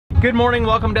Good morning,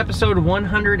 welcome to episode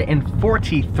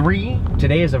 143.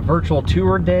 Today is a virtual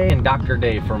tour day and doctor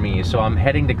day for me. So I'm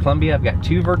heading to Columbia. I've got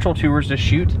 2 virtual tours to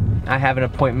shoot. I have an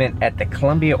appointment at the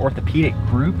Columbia Orthopedic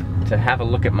Group to have a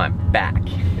look at my back.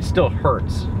 It still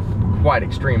hurts quite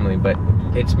extremely, but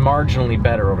it's marginally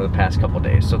better over the past couple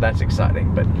days, so that's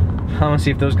exciting. But I want to see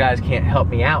if those guys can't help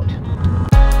me out.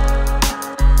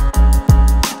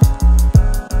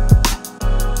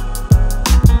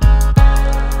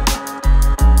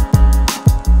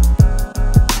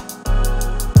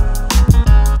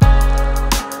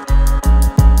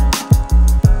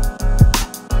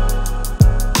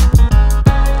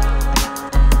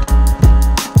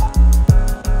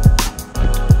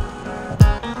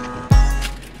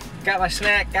 Got my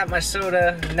snack, got my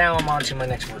soda, now I'm on to my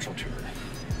next virtual tour.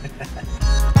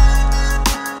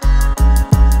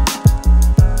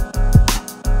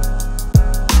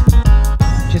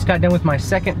 Just got done with my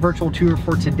second virtual tour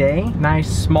for today. Nice,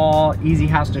 small, easy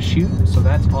house to shoot, so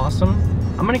that's awesome.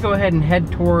 I'm gonna go ahead and head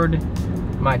toward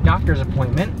my doctor's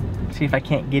appointment, see if I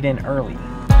can't get in early.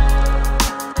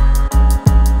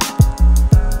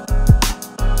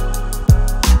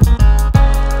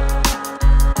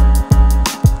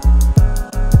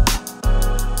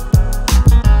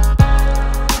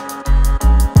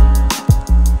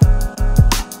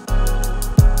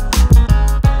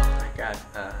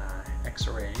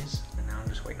 X-rays, and now I'm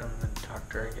just waiting on the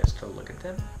doctor, I guess, to look at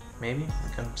them. Maybe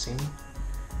come see me.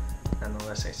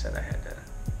 Nonetheless, I said I had to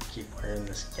keep wearing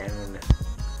this gown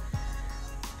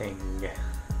thing.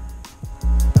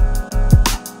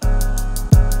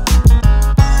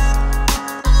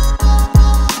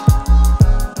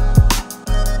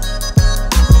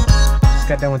 Just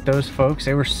got done with those folks.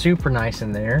 They were super nice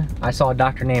in there. I saw a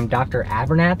doctor named Dr.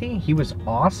 Abernathy. He was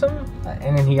awesome.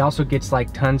 And then he also gets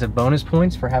like tons of bonus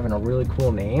points for having a really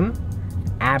cool name.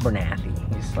 Abernathy.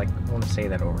 He's like, I want to say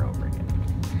that over and over again.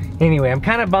 Anyway, I'm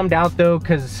kind of bummed out though,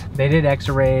 because they did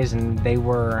x-rays and they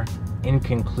were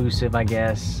inconclusive, I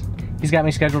guess. He's got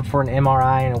me scheduled for an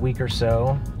MRI in a week or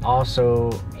so.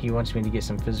 Also, he wants me to get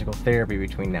some physical therapy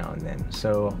between now and then.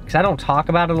 So, because I don't talk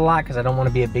about it a lot because I don't want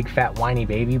to be a big fat whiny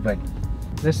baby, but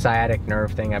this sciatic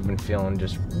nerve thing I've been feeling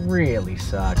just really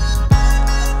sucks.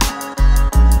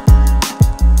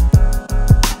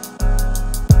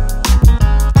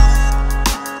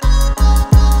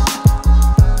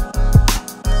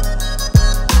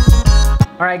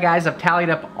 Alright guys, I've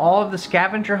tallied up all of the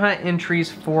scavenger hunt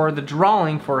entries for the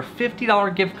drawing for a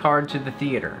 $50 gift card to the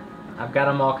theater. I've got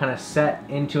them all kind of set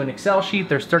into an Excel sheet.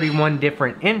 There's 31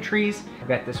 different entries. I've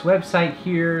got this website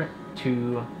here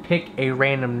to pick a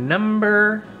random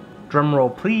number. Drum roll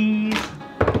please.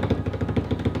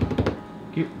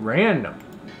 Get random.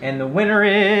 And the winner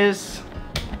is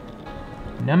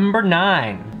number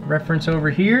 9. Reference over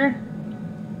here.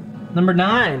 Number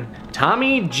 9.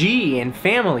 Tommy G and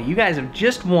family, you guys have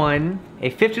just won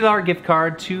a $50 gift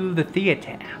card to the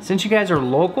theater. Since you guys are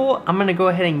local, I'm gonna go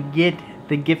ahead and get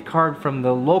the gift card from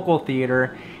the local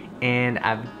theater, and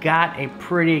I've got a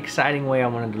pretty exciting way I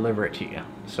wanna deliver it to you.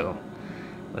 So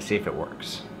let's see if it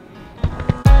works.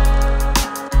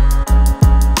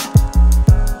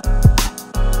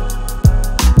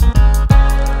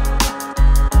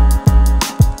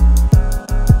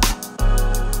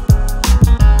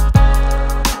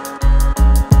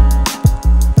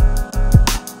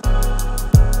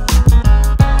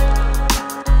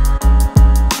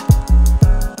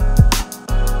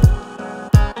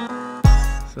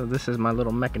 So this is my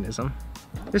little mechanism.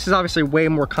 This is obviously way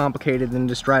more complicated than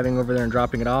just driving over there and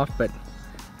dropping it off, but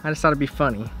I just thought it'd be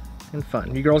funny and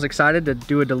fun. You girls excited to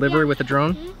do a delivery with a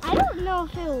drone? I don't know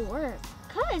if it'll work,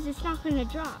 because it's not going to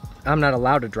drop. I'm not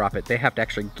allowed to drop it. They have to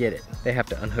actually get it. They have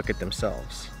to unhook it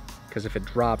themselves, because if it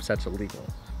drops, that's illegal.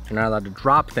 You're not allowed to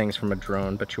drop things from a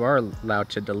drone, but you are allowed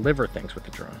to deliver things with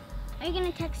a drone. Are you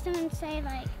going to text them and say,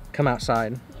 like... Come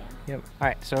outside. Yeah. Yep. All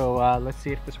right, so let's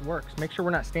see if this works. Make sure we're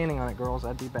not standing on it, girls.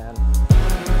 That'd be bad.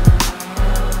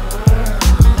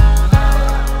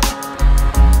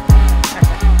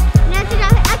 Now to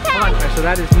drop it. Okay. Come on, so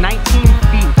that is 19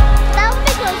 feet. That would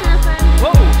be close enough for me.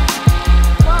 Whoa!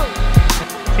 Whoa.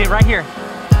 See it right here.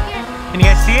 Here. Can you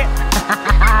guys see it?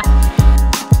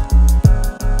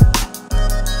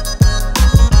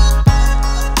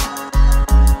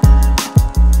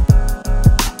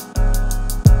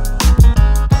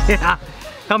 Yeah,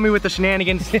 help me with the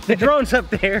shenanigans. The drone's up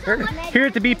there. Here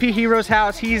at the BP Heroes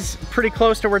house, he's pretty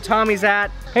close to where Tommy's at.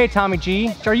 Hey Tommy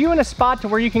G, are you in a spot to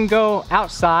where you can go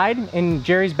outside in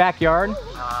Jerry's backyard?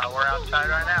 We're outside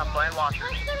right now playing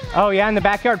washers. Oh yeah, in the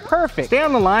backyard, perfect. Stay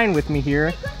on the line with me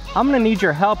here. I'm gonna need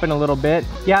your help in a little bit.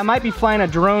 Yeah, I might be flying a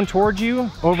drone towards you,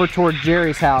 over towards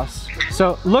Jerry's house. So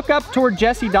So look up toward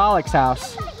Jesse Dollick's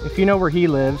house, if you know where he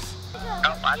lives.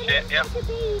 Oh, I see it, yep.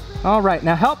 All right,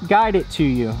 now help guide it to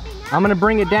you. I'm gonna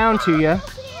bring it down to you.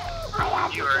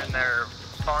 You are in there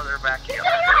farther back here.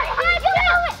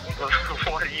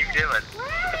 What are you doing?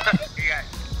 You got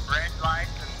red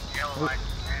lights and yellow lights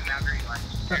and now green lights.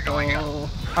 You're going up. All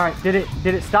right, did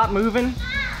it stop moving?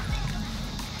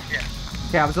 Yeah.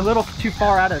 Yeah, I was a little too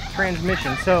far out of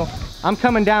transmission, so I'm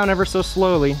coming down ever so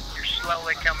slowly. You're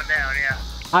slowly coming down, yeah.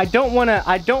 I don't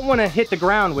wanna hit the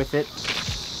ground with it.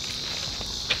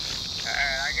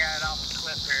 Alright, I got it off the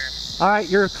cliff here. All right,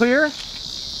 you're clear? I'm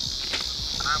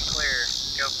clear.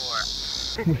 Go for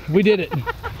it. We did it.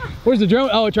 Where's the drone?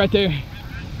 Oh, it's right there.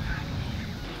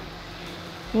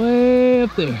 Way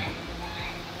up there.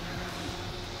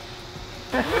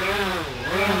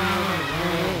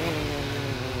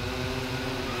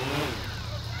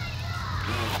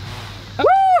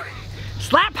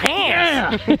 Slap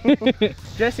hands! Yeah.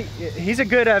 Jesse, he's a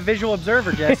good visual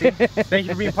observer, Jesse. Thank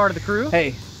you for being part of the crew.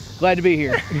 Hey, glad to be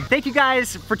here. Thank you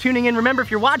guys for tuning in. Remember, if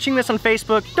you're watching this on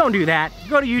Facebook, don't do that.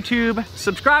 Go to YouTube,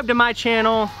 subscribe to my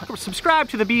channel, subscribe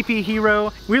to the BP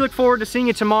Hero. We look forward to seeing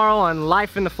you tomorrow on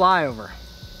Life in the Flyover.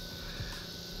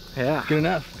 Yeah. Good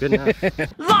enough. Good enough.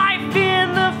 Life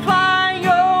in the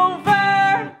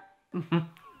Flyover!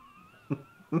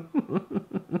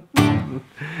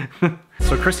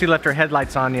 So Christy left her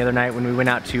headlights on the other night when we went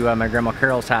out to my grandma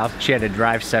Carol's house. She had to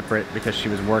drive separate because she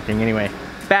was working anyway.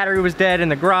 Battery was dead in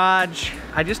the garage.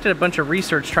 I just did a bunch of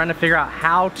research trying to figure out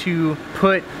how to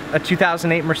put a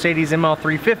 2008 Mercedes ML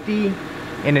 350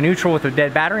 in a neutral with a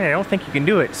dead battery, and I don't think you can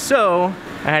do it. So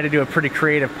I had to do a pretty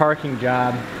creative parking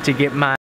job to get my